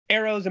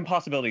Arrow's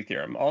impossibility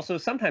theorem, also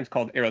sometimes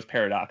called Arrow's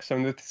paradox. So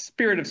in the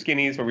spirit of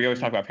skinnies, where we always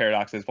talk about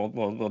paradoxes,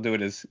 we'll do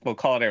it as we'll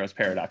call it Arrow's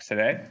paradox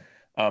today.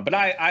 But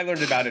I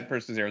learned about it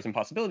first as Arrow's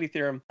impossibility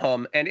theorem,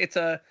 and it's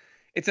a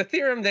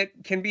theorem that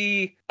can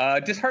be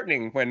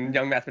disheartening when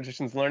young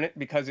mathematicians learn it,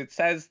 because it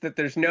says that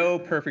there's no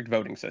perfect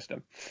voting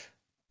system,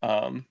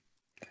 and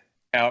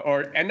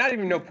not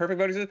even no perfect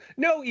voting system,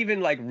 no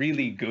even like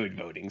really good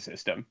voting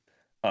system.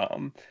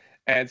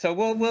 And so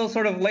we'll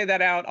sort of lay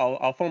that out.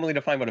 I'll formally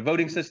define what a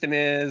voting system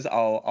is.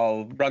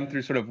 I'll run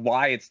through sort of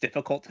why it's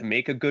difficult to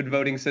make a good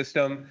voting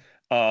system,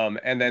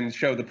 and then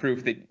show the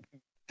proof that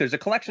there's a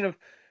collection of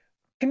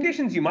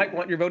conditions you might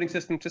want your voting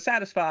system to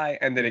satisfy,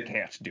 and that it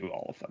can't do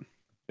all of them.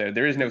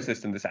 There is no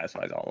system that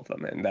satisfies all of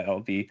them, and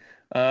that'll be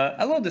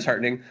a little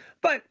disheartening.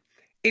 But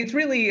it's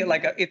really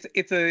like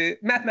it's a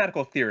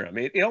mathematical theorem.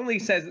 It only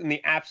says in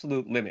the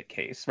absolute limit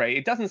case, right?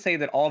 It doesn't say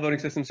that all voting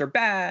systems are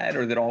bad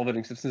or that all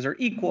voting systems are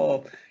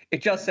equal.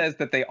 It just says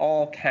that they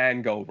all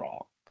can go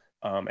wrong,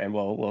 and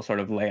we'll sort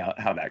of lay out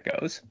how that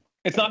goes.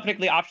 It's not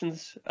particularly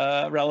options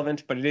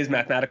relevant, but it is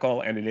mathematical,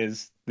 and it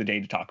is the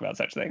day to talk about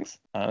such things.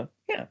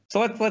 Yeah.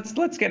 So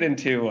let's get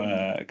into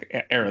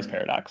Arrow's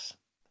paradox.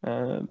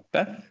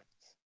 Beth.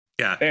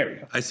 Yeah. There we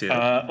go. I see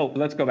it.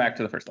 Let's go back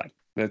to the first slide.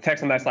 The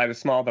text on that slide is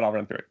small, but I'll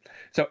run through it.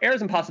 So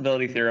Arrow's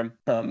impossibility theorem,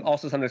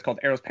 also sometimes called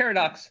Arrow's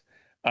paradox,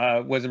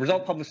 was a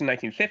result published in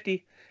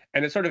 1950,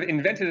 and it sort of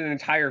invented an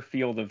entire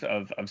field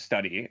of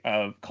study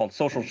called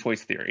social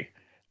choice theory,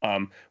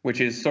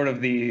 which is sort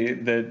of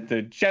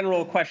the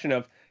general question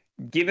of,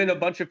 given a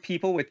bunch of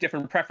people with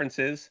different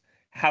preferences,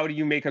 how do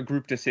you make a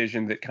group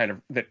decision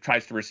that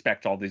tries to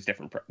respect all these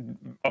different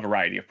a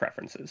variety of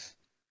preferences?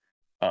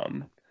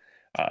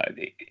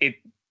 It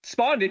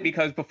spawned it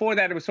because before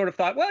that it was sort of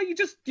thought, well, you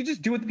just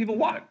do what the people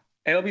want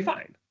and it'll be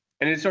fine.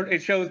 And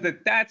it shows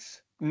that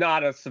that's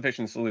not a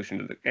sufficient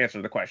solution to answer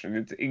the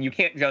question. You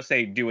can't just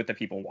say do what the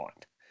people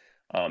want.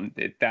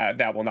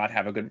 That will not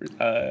have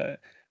a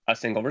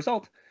single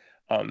result.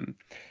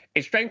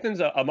 It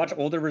strengthens a much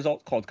older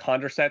result called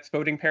Condorcet's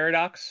voting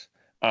paradox,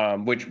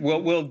 which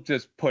we'll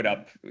just put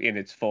up in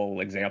its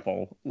full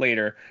example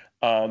later,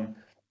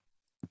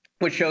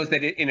 which shows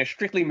that in a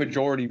strictly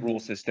majority rule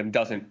system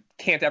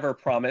can't ever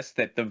promise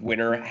that the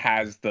winner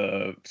has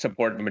the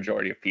support of a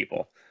majority of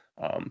people,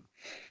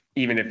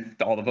 even if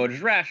all the vote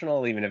is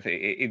rational, even if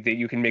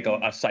you can make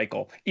a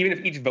cycle, even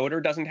if each voter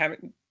doesn't have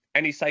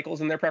any cycles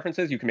in their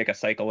preferences, you can make a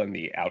cycle in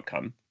the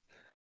outcome.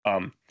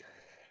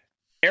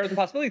 Arrow's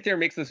impossibility theorem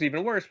makes this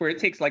even worse, where it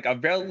takes like a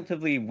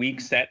relatively weak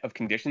set of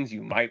conditions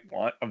you might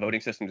want a voting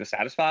system to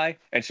satisfy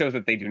and shows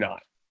that they do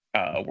not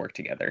work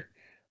together.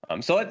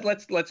 So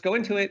let's go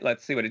into it.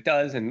 Let's see what it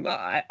does, and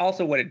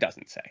also what it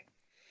doesn't say.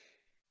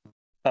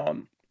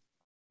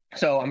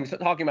 So I'm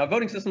talking about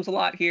voting systems a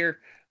lot here.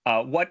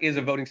 What is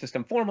a voting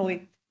system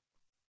formally?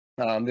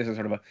 This is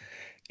sort of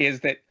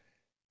is that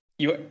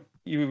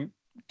you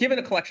given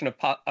a collection of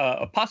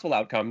possible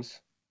outcomes.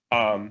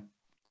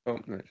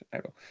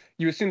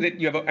 You assume that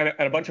you have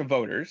a bunch of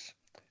voters.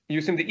 You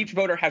assume that each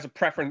voter has a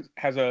preference,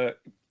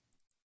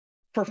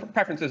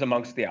 preferences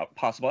amongst the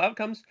possible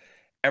outcomes,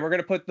 and we're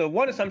going to put the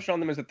one assumption on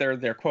them is that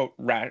they're quote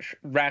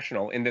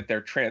rational, in that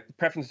their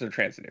preferences are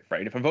transitive,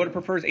 right? If a voter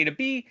prefers A to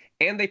B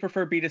and they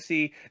prefer B to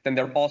C, then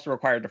they're also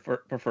required to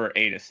prefer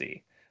A to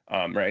C,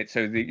 right?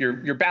 So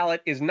your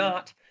ballot is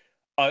not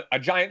a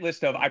giant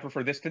list of I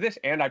prefer this to this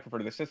and I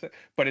prefer this to this,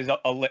 but is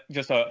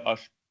just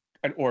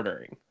an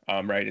ordering,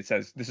 right? It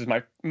says this is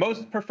my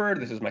most preferred,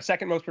 this is my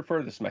second most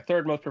preferred, this is my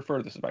third most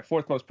preferred, this is my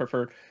fourth most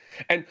preferred,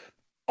 and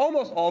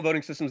almost all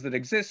voting systems that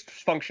exist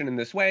function in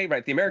this way,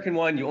 right? The American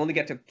one, you only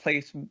get to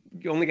place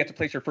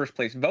your first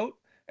place vote,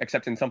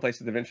 except in some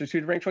places they've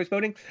instituted ranked choice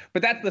voting.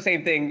 But that's the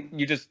same thing.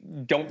 You just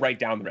don't write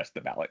down the rest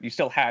of the ballot. You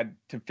still had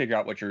to figure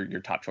out what your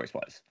top choice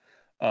was.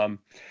 And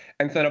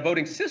so then a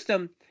voting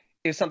system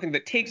is something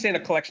that takes in a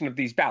collection of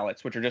these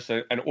ballots, which are just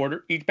an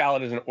order. Each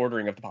ballot is an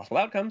ordering of the possible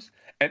outcomes,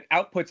 and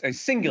outputs a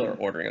singular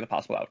ordering of the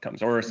possible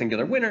outcomes, or a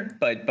singular winner.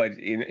 But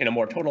in a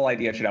more total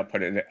idea, it should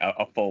output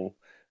a full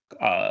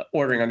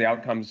ordering on the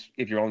outcomes.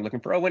 If you're only looking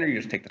for a winner, you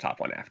just take the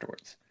top one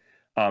afterwards.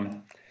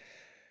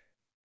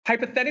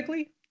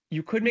 Hypothetically,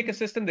 you could make a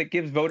system that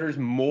gives voters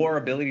more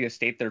ability to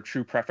state their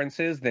true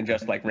preferences than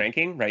just like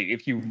ranking, right?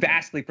 If you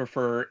vastly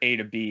prefer A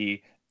to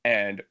B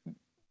and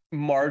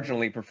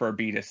marginally prefer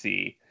B to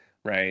C,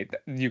 right?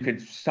 You could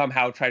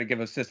somehow try to give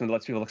a system that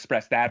lets people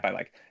express that by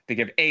like they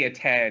give A a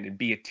 10 and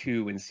B a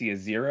 2 and C a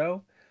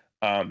 0.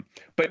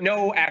 But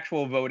no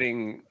actual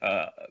voting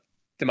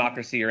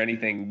democracy or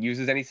anything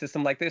uses any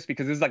system like this,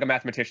 because this is like a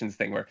mathematician's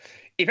thing where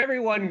if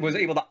everyone was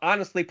able to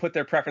honestly put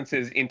their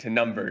preferences into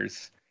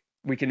numbers,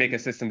 we can make a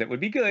system that would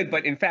be good.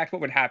 But in fact, what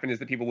would happen is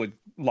that people would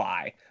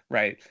lie,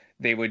 right?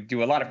 They would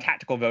do a lot of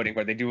tactical voting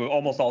where they do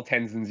almost all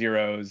 10s and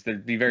 0s.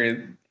 There'd be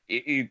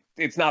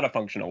it's not a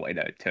functional way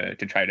to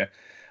try to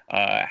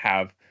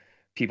have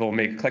people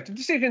make collective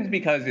decisions,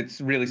 because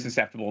it's really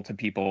susceptible to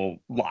people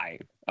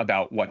lying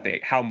about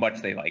how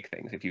much they like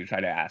things. If you try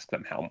to ask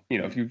them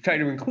if you try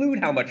to include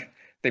how much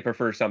they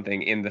prefer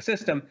something in the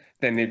system,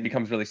 then it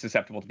becomes really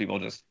susceptible to people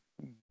just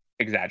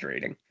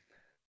exaggerating.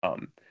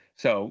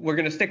 So we're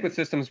going to stick with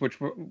systems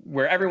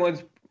where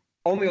everyone's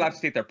only allowed to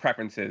state their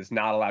preferences,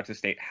 not allowed to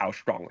state how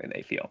strongly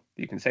they feel.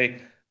 You can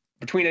say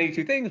between any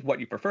two things what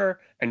you prefer,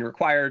 and you're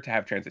required to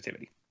have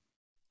transitivity.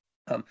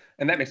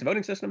 And that makes a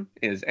voting system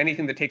is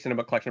anything that takes in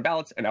a collection of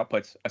ballots and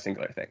outputs a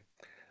singular thing.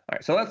 All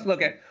right, so let's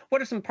look at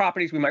what are some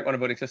properties we might want a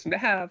voting system to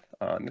have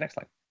on the next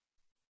slide.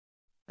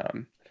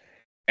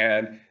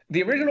 And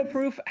the original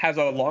proof has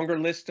a longer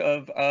list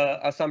of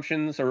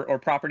assumptions or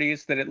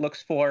properties that it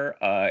looks for.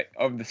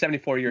 Over the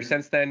 74 years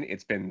since then,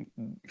 it's been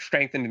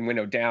strengthened and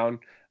winnowed down.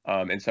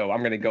 And so I'm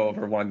going to go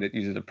over one that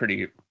uses a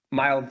pretty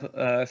mild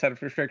set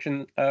of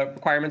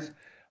requirements.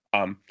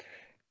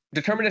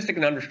 Deterministic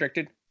and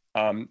unrestricted.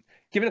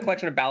 Given a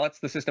collection of ballots,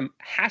 the system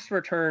has to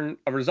return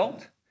a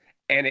result,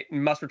 and it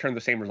must return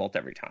the same result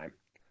every time.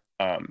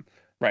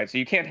 Right, so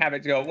you can't have it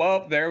go,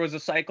 well, there was a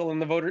cycle in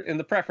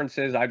the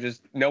preferences.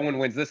 No one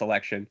wins this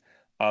election.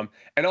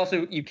 And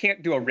also, you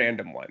can't do a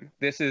random one.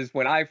 This is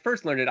when I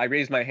first learned it. I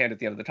raised my hand at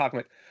the end of the talk and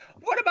went,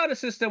 what about a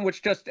system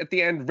which just at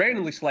the end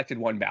randomly selected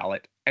one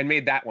ballot and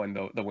made that one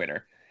the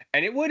winner?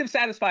 And it would have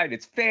satisfied.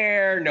 It's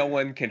fair. No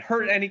one can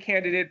hurt any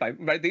candidate.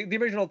 The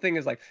original thing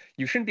is like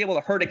you shouldn't be able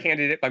to hurt a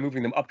candidate by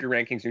moving them up your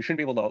rankings. You shouldn't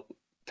be able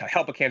to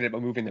help a candidate by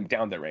moving them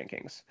down their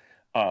rankings.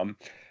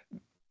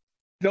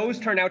 Those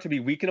turn out to be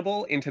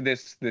weakenable into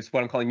this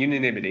what I'm calling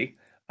unanimity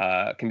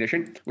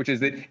condition, which is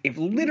that if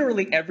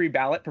literally every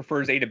ballot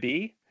prefers A to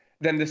B,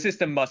 then the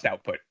system must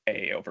output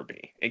A over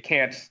B. It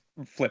can't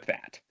flip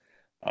that.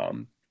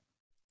 And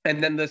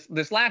then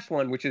this last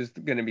one, which is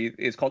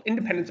called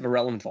independence of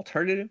irrelevant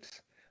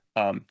alternatives.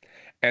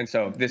 And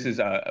so this is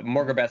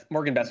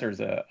Morgan Besser is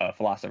a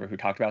philosopher who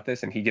talked about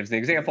this, and he gives an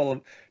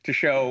example to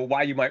show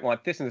why you might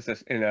want this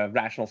in a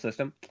rational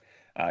system.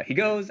 He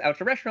goes out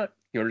to a restaurant,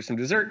 he orders some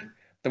dessert.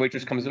 The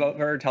waitress comes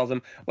over and tells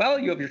him, well,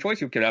 you have your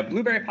choice. You can have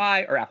blueberry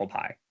pie or apple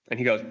pie. And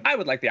he goes, I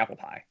would like the apple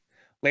pie.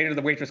 Later,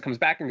 the waitress comes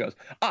back and goes,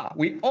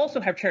 we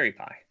also have cherry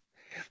pie.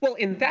 Well,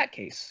 in that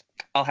case,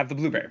 I'll have the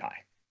blueberry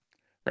pie,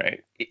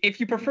 right? If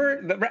you prefer,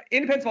 the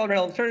independence of all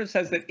relevant alternatives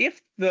says that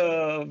if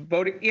the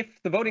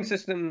voting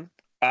system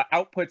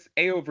outputs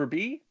A over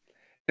B,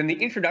 then the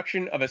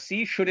introduction of a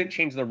C shouldn't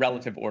change the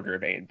relative order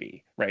of A and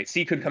B, right?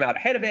 C could come out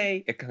ahead of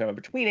A, it could come out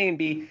between A and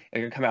B,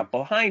 and it could come out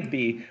behind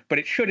B, but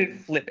it shouldn't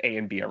flip A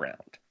and B around.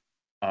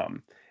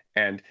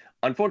 And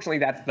unfortunately,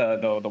 that's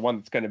the one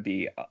that's going to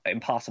be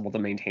impossible to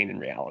maintain in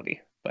reality.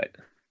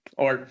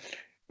 Or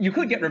you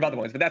could get rid of other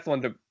ones, but that's the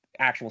one that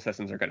actual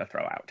systems are going to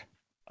throw out,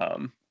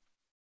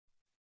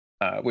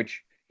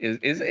 which is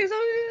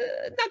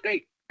not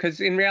great because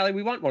in reality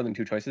we want more than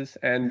two choices,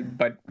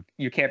 but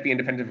you can't be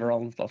independent of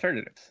relevant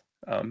alternatives.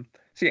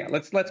 So yeah,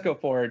 let's go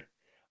forward,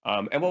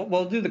 and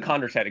we'll do the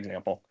Condorcet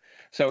example.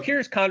 So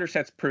here's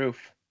Condorcet's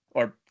proof,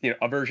 or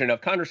a version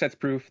of Condorcet's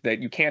proof that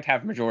you can't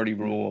have majority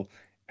rule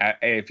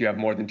if you have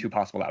more than two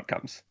possible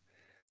outcomes,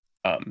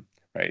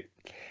 right?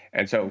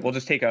 And so we'll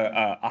just take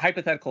a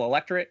hypothetical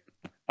electorate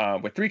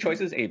with three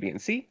choices, A, B,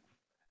 and C,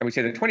 and we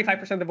say that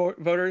 25% of the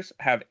voters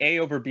have A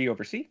over B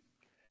over C,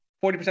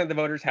 40% of the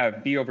voters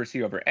have B over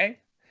C over A,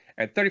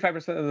 and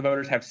 35% of the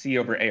voters have C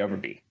over A over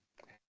B.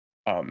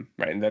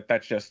 Right, and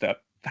that's just a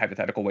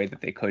hypothetical way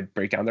that they could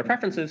break down their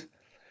preferences.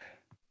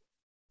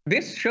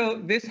 This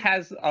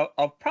has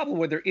a problem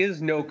where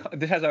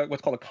this has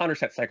what's called a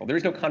Condorcet cycle. There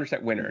is no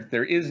Condorcet winner.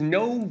 There is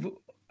no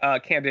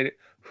candidate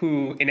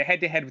who, in a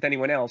head-to-head with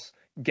anyone else,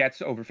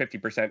 gets over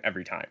 50%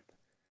 every time.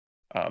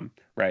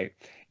 Right?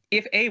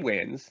 If A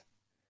wins,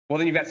 well,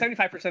 then you've got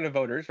 75% of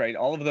voters, right?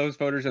 All of those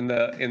voters in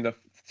the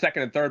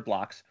second and third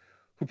blocks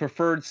who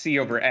preferred C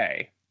over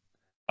A,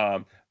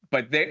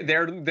 but they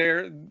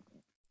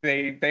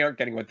aren't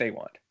getting what they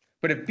want.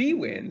 But if B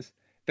wins,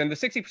 then the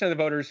 60% of the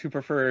voters who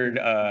preferred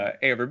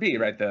A over B,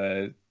 right,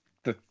 the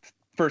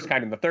first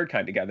kind and the third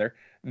kind together,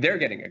 they're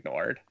getting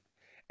ignored.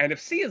 And if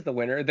C is the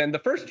winner, then the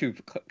first two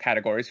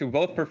categories who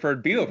both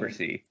preferred B over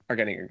C are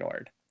getting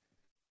ignored.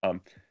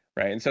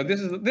 Right, and so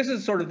this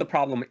is sort of the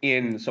problem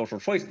in social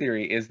choice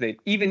theory, is that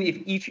even if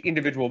each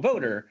individual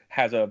voter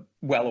has a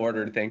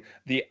well-ordered thing,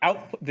 the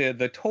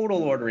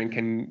total ordering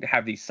can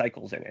have these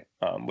cycles in it,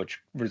 which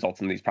results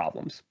in these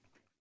problems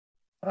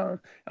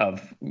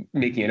of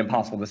making it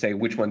impossible to say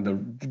which one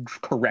the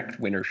correct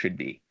winner should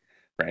be,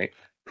 right?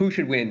 Who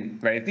should win,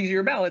 right? If these are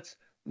your ballots,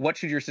 what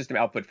should your system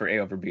output for A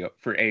over B,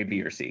 for A,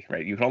 B, or C,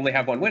 right? You can only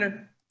have one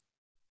winner.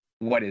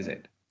 What is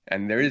it?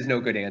 And there is no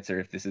good answer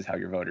if this is how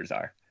your voters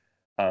are.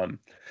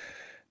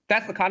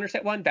 That's the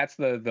Condorcet one. That's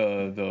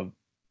the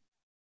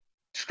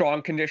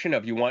strong condition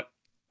of you want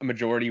a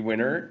majority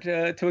winner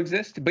to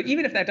exist. But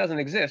even if that doesn't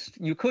exist,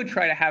 you could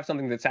try to have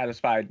something that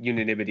satisfied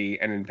unanimity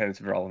and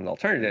independence of relevant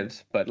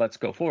alternatives. But let's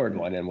go forward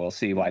one, and we'll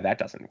see why that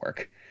doesn't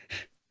work.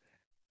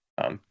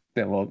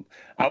 Then we'll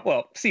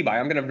see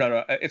why.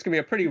 It's gonna be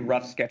a pretty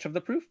rough sketch of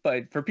the proof,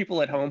 but for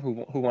people at home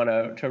who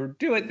want to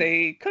do it,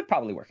 they could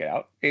probably work it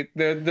out.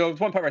 There's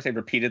one part where I say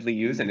repeatedly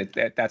use, and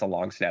that's a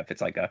long step.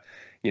 It's like a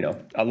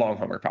long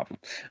homework problem.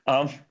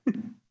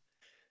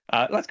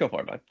 Let's go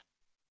forward one.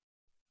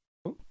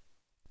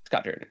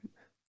 Scott Jordan.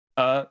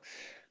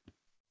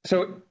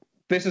 So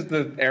this is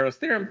the Arrow's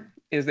theorem,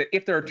 is that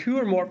if there are two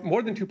or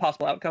more than two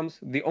possible outcomes,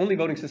 the only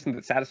voting system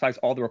that satisfies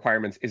all the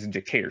requirements is a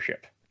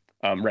dictatorship.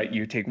 Right?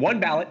 You take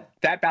one ballot,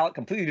 that ballot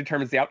completely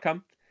determines the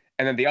outcome,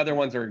 and then the other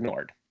ones are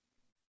ignored.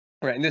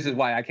 Right? And this is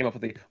why I came up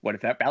with the, what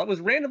if that ballot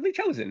was randomly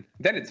chosen?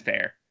 Then it's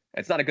fair.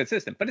 It's not a good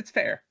system, but it's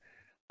fair.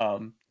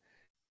 The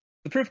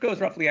proof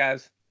goes roughly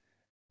as,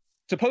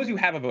 suppose you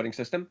have a voting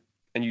system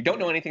and you don't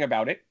know anything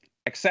about it,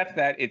 except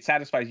that it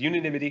satisfies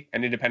unanimity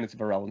and independence of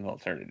irrelevant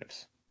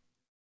alternatives.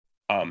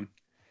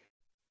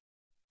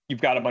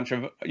 You've got a bunch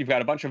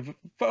of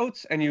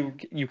votes, and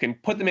you can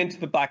put them into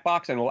the black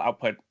box, and it will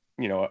output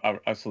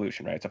a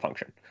solution, right? It's a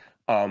function.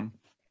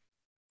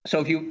 So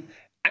if you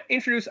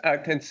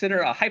consider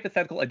a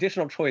hypothetical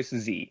additional choice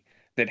Z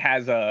that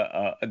has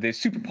the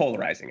super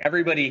polarizing.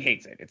 Everybody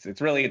hates it.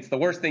 It's the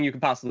worst thing you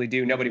could possibly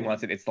do. Nobody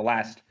wants it. It's the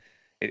last.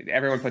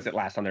 Everyone puts it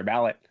last on their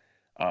ballot.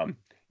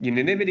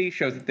 Unanimity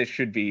shows that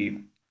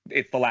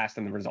it's the last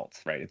in the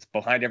results, right? It's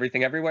behind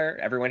everything everywhere.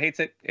 Everyone hates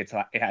it. It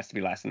has to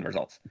be last in the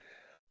results.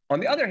 On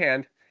the other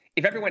hand,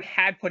 if everyone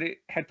had put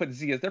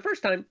Z as their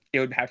first time, it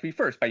would have to be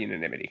first by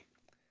unanimity.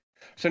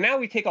 So now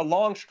we take a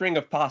long string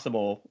of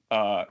possible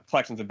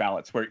collections of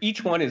ballots where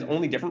each one is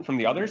only different from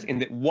the others in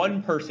that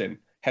one person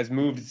has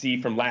moved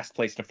Z from last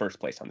place to first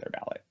place on their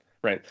ballot,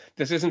 right?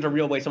 This isn't a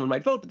real way someone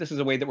might vote, but this is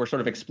a way that we're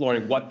sort of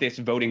exploring what this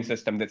voting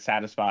system that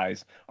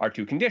satisfies our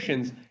two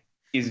conditions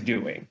is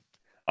doing,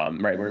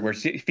 right? We're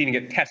feeding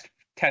it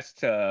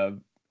test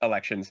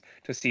elections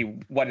to see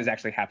what is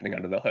actually happening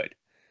under the hood.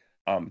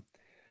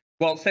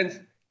 Well, since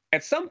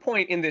at some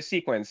point in this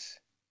sequence,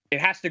 it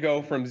has to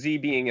go from Z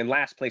being in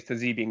last place to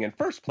Z being in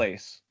first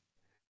place,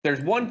 there's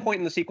one point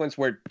in the sequence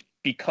where it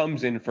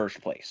becomes in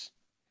first place.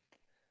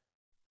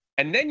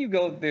 And then you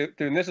go through,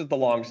 and this is the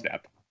long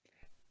step,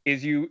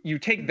 is you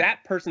take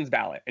that person's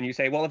ballot and you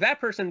say, well, if that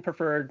person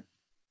preferred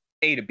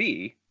A to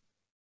B,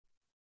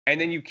 and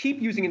then you keep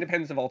using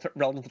independence of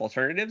relevant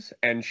alternatives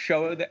and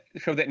show that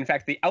in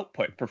fact the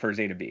output prefers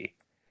A to B,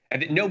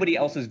 and that nobody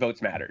else's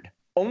votes mattered.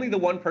 Only the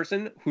one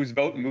person whose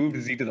vote moved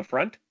Z to the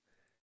front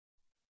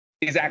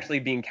is actually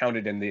being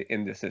counted in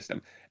the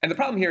system. And the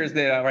problem here is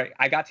that right,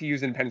 I got to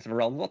use independence of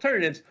irrelevant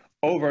alternatives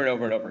over and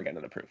over and over again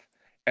in the proof.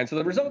 And so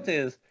the result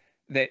is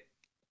that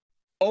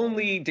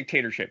only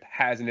dictatorship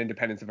has an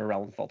independence of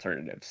irrelevant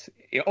alternatives.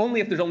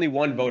 Only if there's only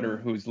one voter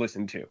who's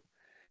listened to.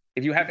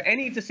 If you have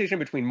any decision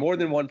between more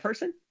than one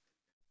person,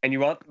 and you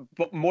want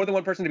more than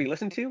one person to be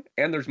listened to,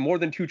 and there's more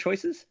than two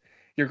choices,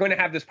 you're going to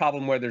have this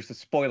problem where there's the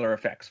spoiler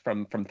effects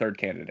from third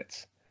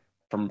candidates,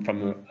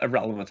 from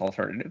irrelevant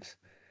alternatives.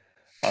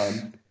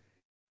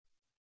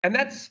 And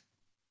that's,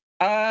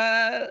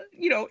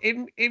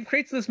 it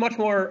creates this much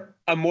more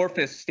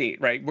amorphous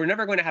state, right? We're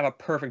never going to have a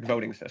perfect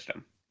voting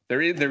system.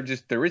 There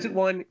isn't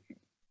one,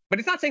 but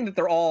it's not saying that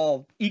they're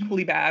all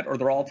equally bad or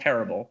they're all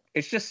terrible.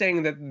 It's just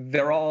saying that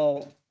they're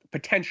all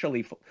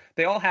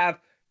they all have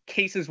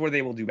cases where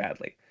they will do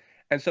badly.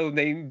 And so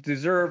they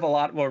deserve a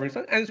lot more.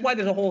 And it's why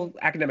there's a whole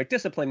academic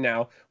discipline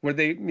now where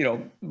they,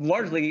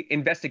 largely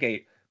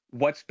investigate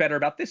what's better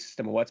about this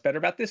system, and what's better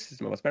about this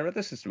system, and what's better about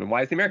this system, and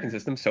why is the American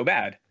system so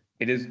bad?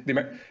 It is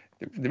the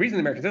reason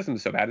the American system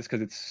is so bad is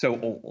because it's so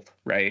old,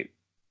 right?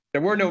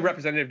 There were no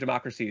representative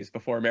democracies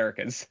before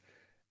Americans.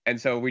 And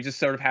so we just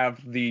sort of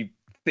have the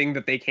thing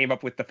that they came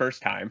up with the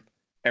first time,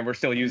 and we're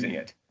still using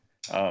it,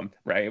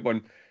 right?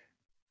 When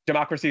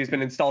democracy has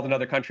been installed in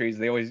other countries,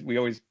 we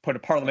always put a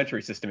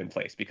parliamentary system in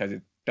place because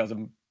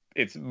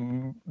it's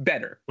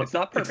better. It's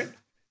not perfect.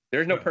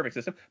 There's no perfect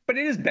system, but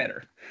it is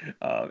better.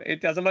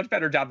 It does a much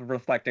better job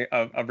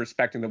of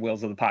respecting the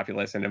wills of the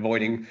populace and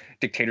avoiding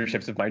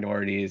dictatorships of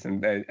minorities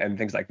and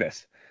things like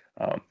this.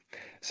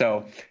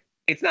 So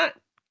it's not.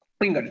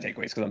 We can go to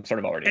takeaways because I'm sort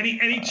of already.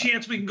 Any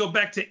chance we can go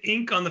back to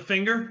ink on the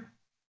finger?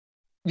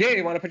 Yeah,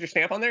 you want to put your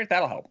stamp on there?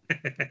 That'll help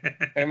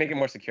and make it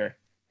more secure.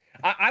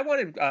 I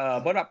wanted.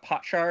 What about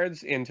pot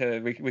shards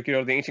into? We could go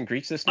to the ancient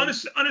Greek system.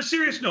 On a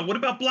serious note, what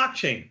about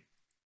blockchain?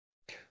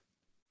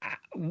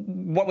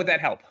 What would that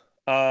help?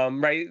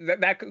 Right.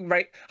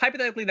 Right.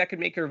 Hypothetically, that could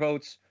make your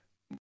votes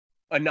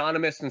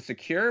anonymous and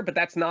secure, but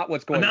that's not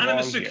what's going on.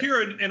 Anonymous,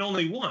 secure, and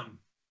only one.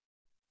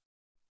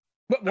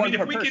 But one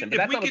per person. But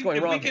that's not what's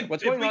going wrong here.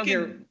 What's going wrong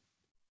here?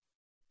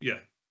 Yeah.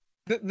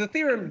 The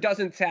theorem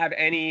doesn't have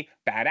any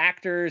bad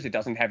actors. It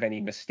doesn't have any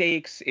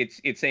mistakes.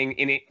 It's saying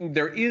in it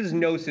there is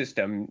no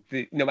system,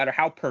 no matter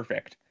how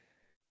perfect,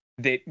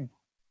 that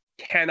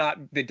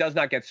does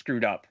not get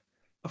screwed up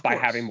by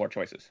having more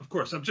choices. Of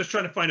course, I'm just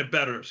trying to find a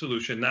better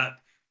solution, not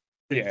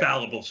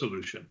infallible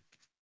solution.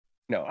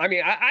 No, I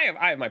mean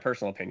I have my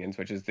personal opinions,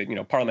 which is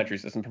that parliamentary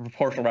system,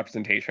 proportional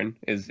representation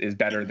is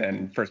better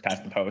than first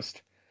past the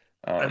post.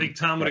 I think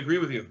Tom would agree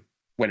with you.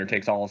 Winner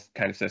takes all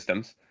kind of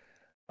systems.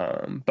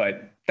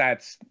 But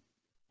that's,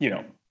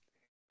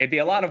 it'd be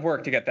a lot of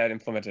work to get that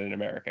implemented in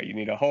America. You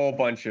need a whole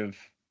bunch of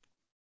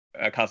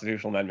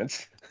constitutional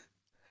amendments.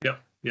 Yep.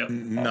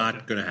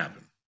 Not going to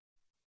happen.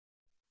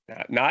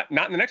 Not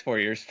in the next 4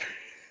 years.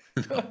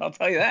 I'll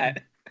tell you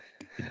that.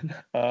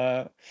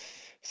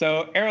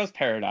 So Arrow's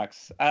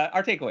paradox,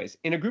 our takeaways.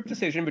 In a group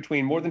decision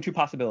between more than two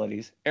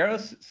possibilities,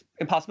 Arrow's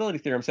impossibility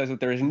theorem says that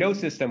there is no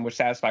system which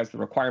satisfies the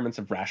requirements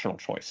of rational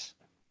choice.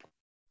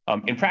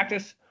 In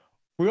practice,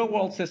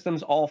 real-world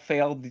systems all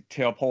fail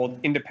to uphold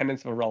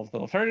independence of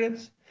relative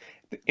alternatives,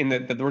 in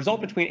that the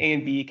result between A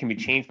and B can be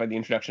changed by the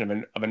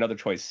introduction of another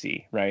choice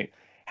C, right?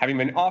 Having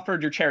been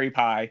offered your cherry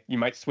pie, you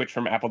might switch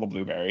from apple to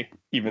blueberry,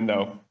 even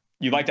though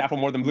you liked apple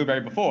more than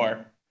blueberry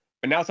before,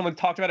 but now someone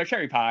talked about a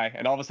cherry pie,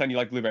 and all of a sudden you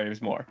like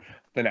blueberries more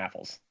than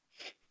apples.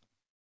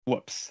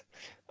 Whoops.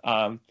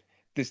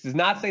 This does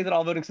not say that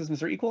all voting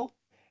systems are equal,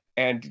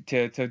 and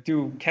to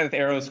do Kenneth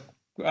Arrow's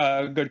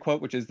good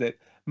quote, which is that,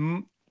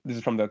 this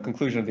is from the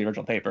conclusion of the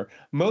original paper,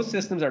 most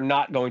systems are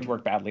not going to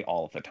work badly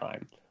all of the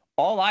time.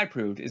 All I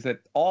proved is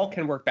that all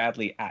can work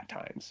badly at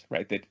times,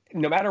 right? That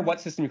no matter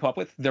what system you come up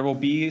with, there will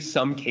be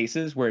some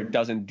cases where it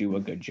doesn't do a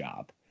good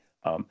job.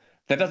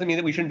 That doesn't mean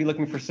that we shouldn't be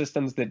looking for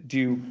systems that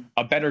do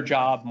a better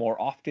job more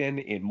often,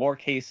 in more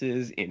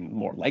cases, in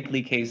more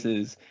likely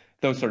cases,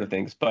 those sort of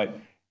things. But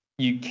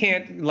you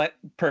can't let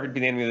perfect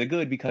be the enemy of the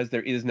good, because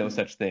there is no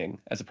such thing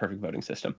as a perfect voting system.